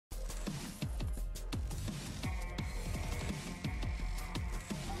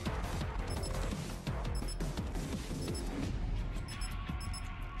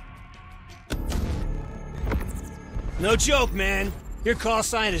No joke, man. Your call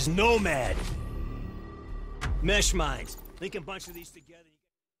sign is Nomad. Mesh mines. Link a bunch of these together.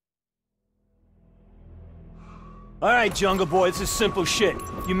 Alright, Jungle Boy, this is simple shit.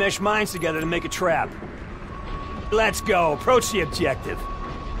 You mesh mines together to make a trap. Let's go. Approach the objective.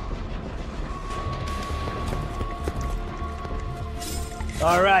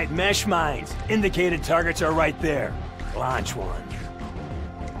 Alright, mesh mines. Indicated targets are right there. Launch one.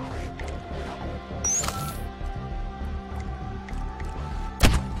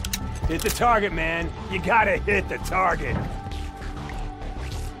 Hit the target, man. You gotta hit the target.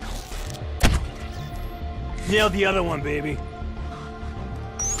 Nailed the other one, baby.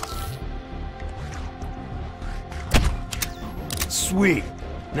 Sweet.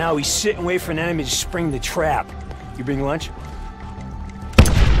 Now we sit and wait for an enemy to spring the trap. You bring lunch?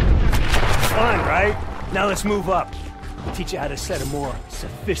 Fun, right? Now let's move up. I'll teach you how to set a more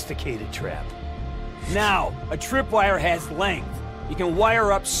sophisticated trap. Now, a tripwire has length. You can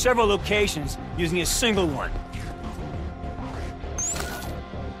wire up several locations using a single one.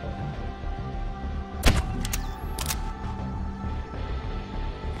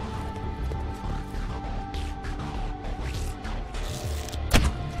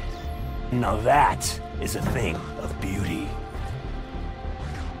 Now that is a thing of beauty.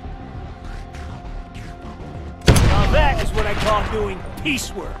 Now that is what I call doing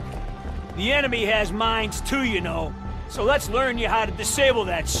piecework. The enemy has mines too, you know. So let's learn you how to disable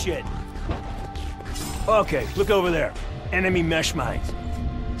that shit. Okay, look over there. Enemy mesh mines.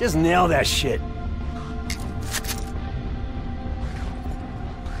 Just nail that shit. Now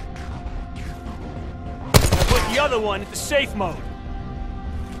put the other one into safe mode.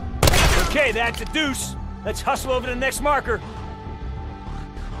 Okay, that's a deuce. Let's hustle over to the next marker.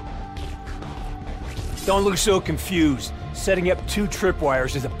 Don't look so confused. Setting up 2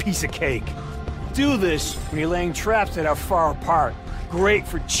 tripwires is a piece of cake. Do this when you're laying traps that are far apart. Great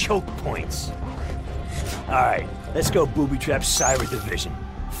for choke points. Alright, let's go booby trap cyber division.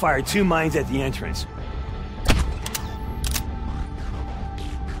 Fire 2 mines at the entrance.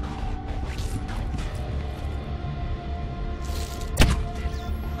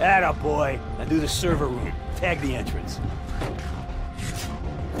 Atta boy. Now do the server room. Tag the entrance.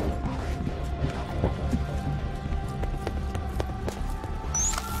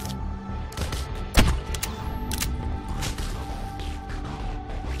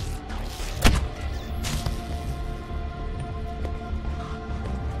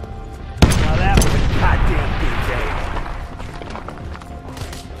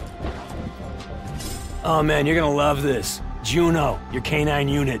 Oh man, you're gonna love this. Juno, your canine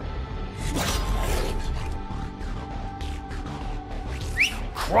unit.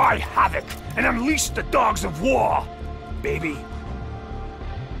 Cry havoc and unleash the dogs of war, baby.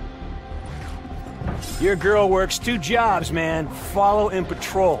 Your girl works 2 jobs, man. Follow and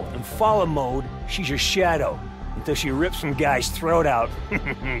patrol. In follow mode, she's your shadow. Until she rips some guy's throat out.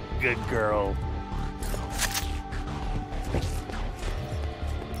 Good girl.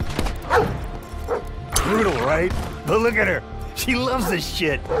 Brutal, right? But look at her. She loves this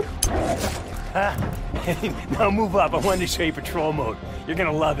shit. Now move up. I wanted to show you patrol mode. You're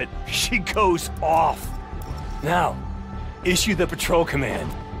gonna love it. She goes off. Now, issue the patrol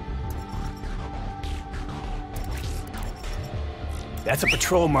command. That's a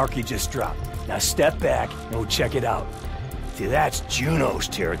patrol mark you just dropped. Now step back and we'll check it out. See, that's Juno's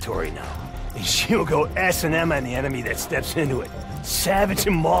territory now. And she'll go S&M on the enemy that steps into it. Savage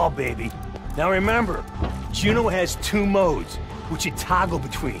them all, baby. Now remember, Juno has 2 modes, which you toggle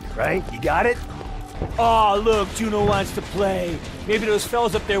between, right? You got it? Oh, look, Juno wants to play. Maybe those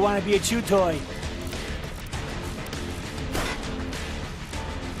fellas up there want to be a chew toy.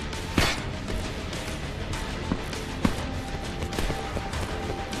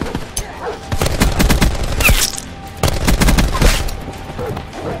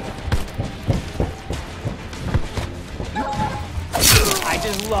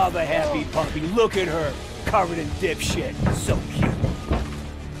 Love a happy puppy. Look at her, covered in dipshit. So cute.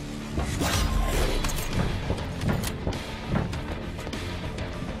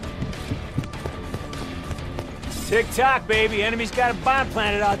 Tick-tock, baby. Enemy's got a bomb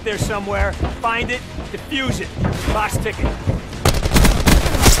planted out there somewhere. Find it, defuse it. Box ticket.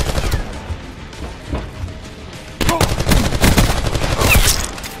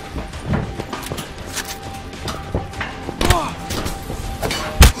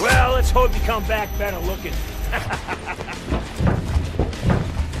 Well, let's hope you come back better looking. See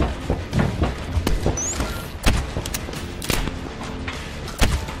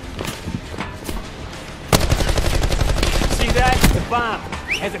that? The bomb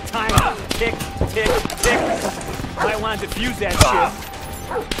has a timer. Tick, tick, tick. Might on, defuse that shit.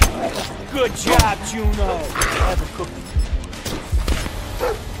 Good job, Juno. Have a cookie.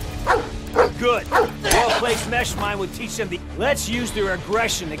 Good. Well-placed mesh mine will teach them the... Let's use their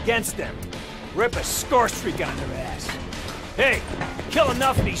aggression against them. Rip a score streak on their ass. Hey, kill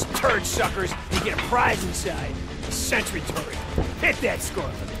enough of these turd suckers and get a prize inside. A sentry turret. Hit that score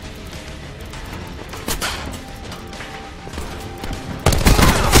limit.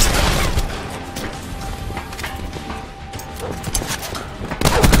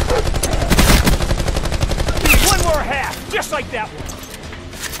 One more half, just like that one.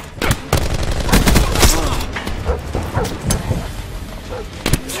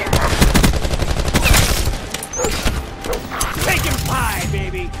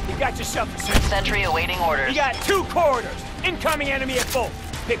 Baby, you got yourself a sentry awaiting orders. You got 2 corridors. Incoming enemy at both.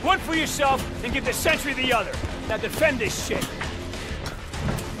 Pick one for yourself and give the sentry the other. Now defend this shit.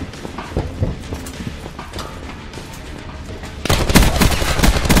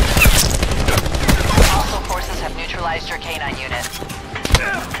 Also, forces have neutralized your canine unit.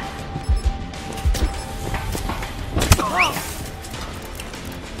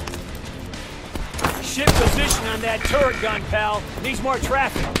 Shit position on that turret gun, pal. Needs more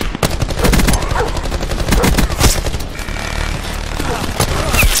traffic.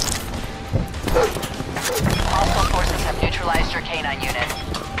 Also, forces have neutralized your canine unit.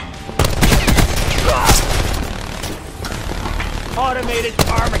 Automated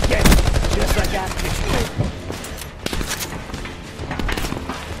Armageddon, just like I pictured.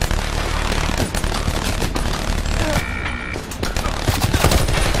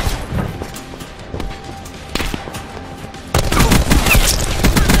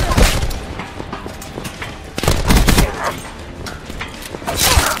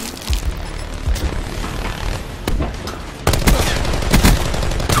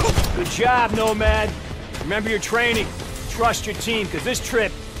 Good job, Nomad. Remember your training. Trust your team, because this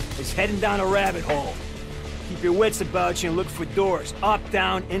trip is heading down a rabbit hole. Keep your wits about you and look for doors. Up,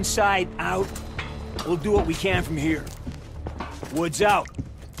 down, inside, out. We'll do what we can from here. Woods out.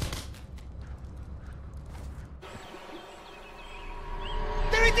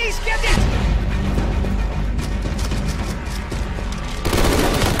 There it is! Get it!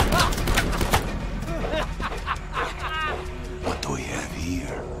 What do we have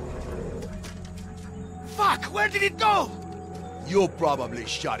here? Fuck! Where did it go? You probably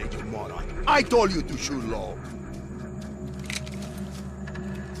shot it, you moron. I told you to shoot low.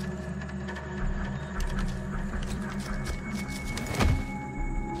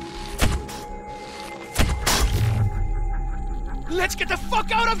 Let's get the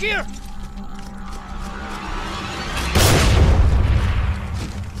fuck out of here!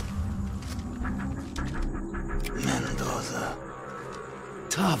 Mendoza.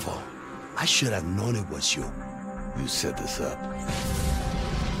 Tavo, I should have known it was you. You set this up.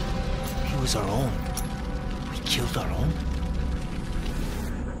 He was our own. We killed our own.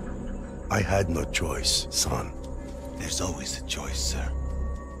 I had no choice, son. There's always a choice, sir.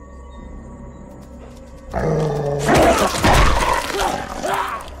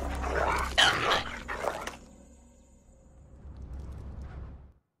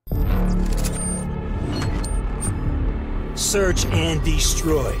 Search and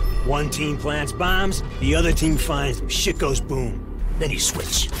destroy. One team plants bombs, the other team finds them. Shit goes boom. Then you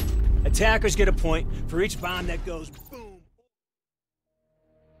switch. Attackers get a point for each bomb that goes boom.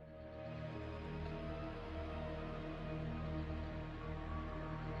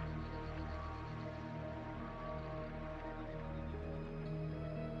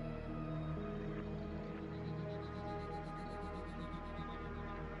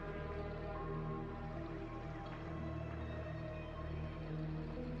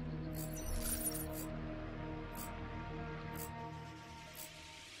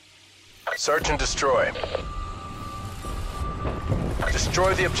 Search and destroy.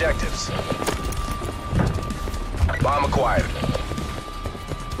 Destroy the objectives. Bomb acquired.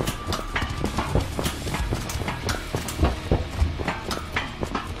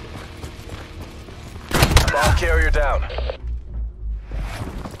 Bomb carrier down.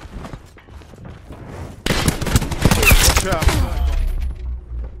 Watch out.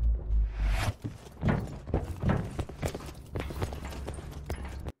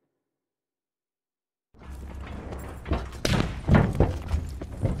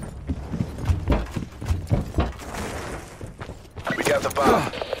 We got the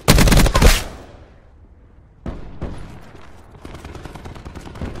bomb.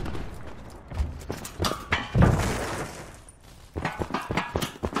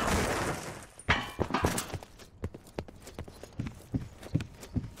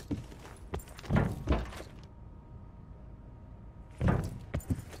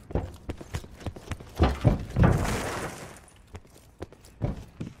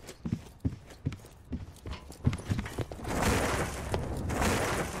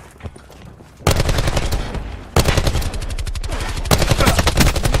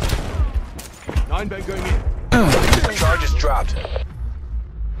 Mine bag going in. Charge is dropped.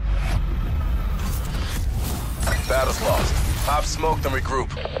 Battle's lost. Pop smoke, then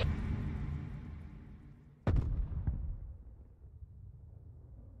regroup.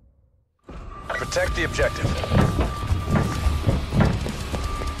 Protect the objective.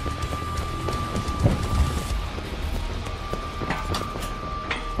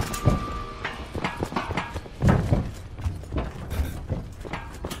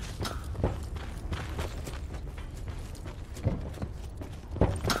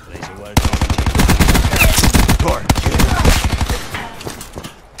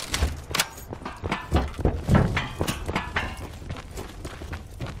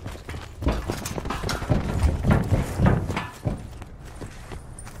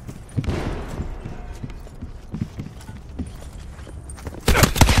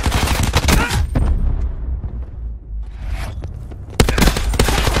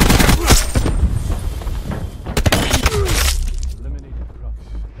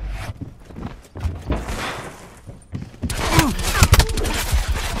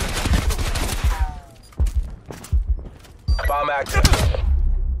 Bomb active.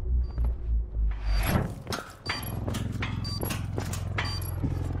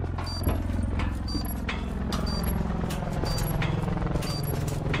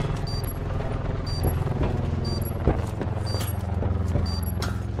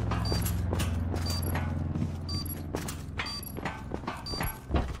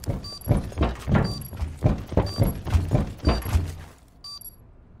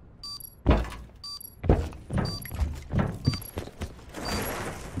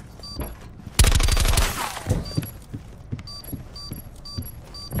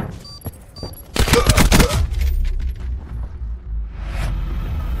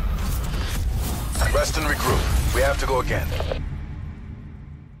 Rest and regroup. We have to go again.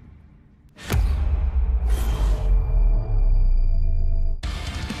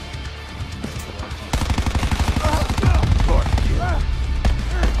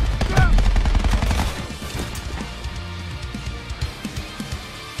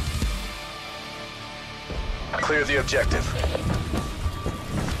 Clear the objective.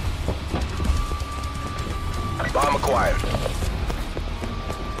 Bomb acquired.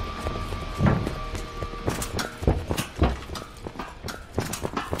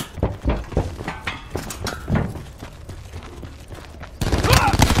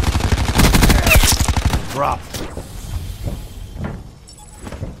 Drop.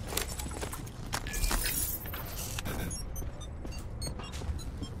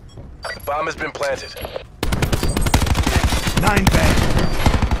 The bomb has been planted. 9 bang.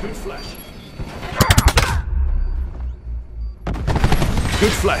 Good flash.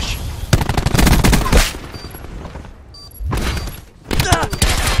 Good flash.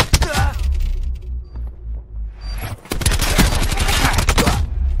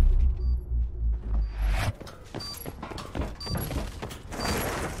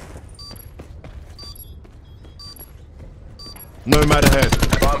 Nomad ahead.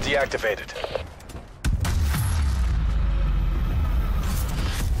 Bomb deactivated.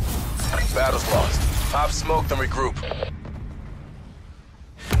 Battle's lost. Pop smoke, then regroup.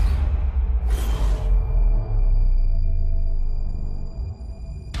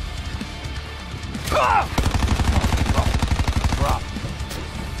 Drop.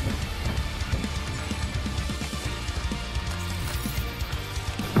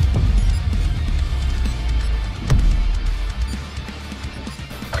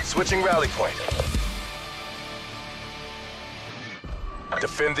 Switching rally point.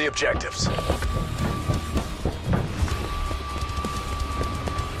 Defend the objectives.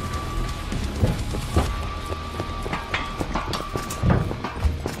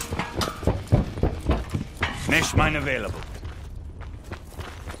 Mesh mine available.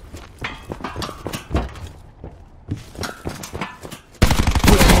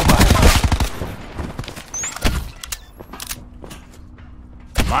 Quick mobile.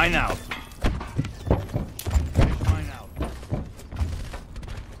 Mine out. Mesh mine out.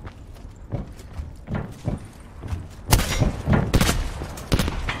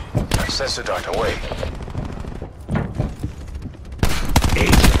 Sensor dart away.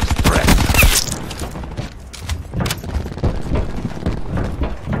 Agent's breath.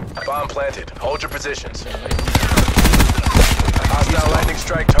 Bomb planted. Hold your positions. Hostile lightning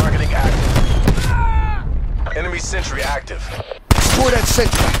strike targeting active. Enemy sentry active. Score that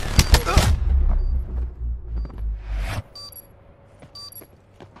sentry.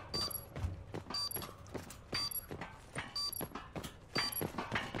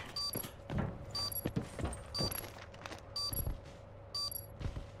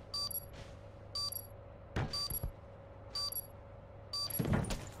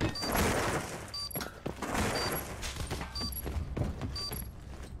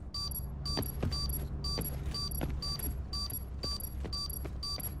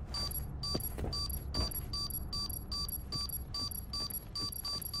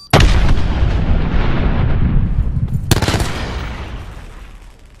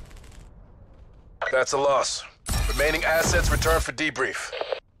 That's a loss. Remaining assets return for debrief.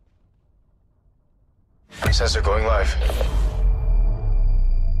 Sensor going live.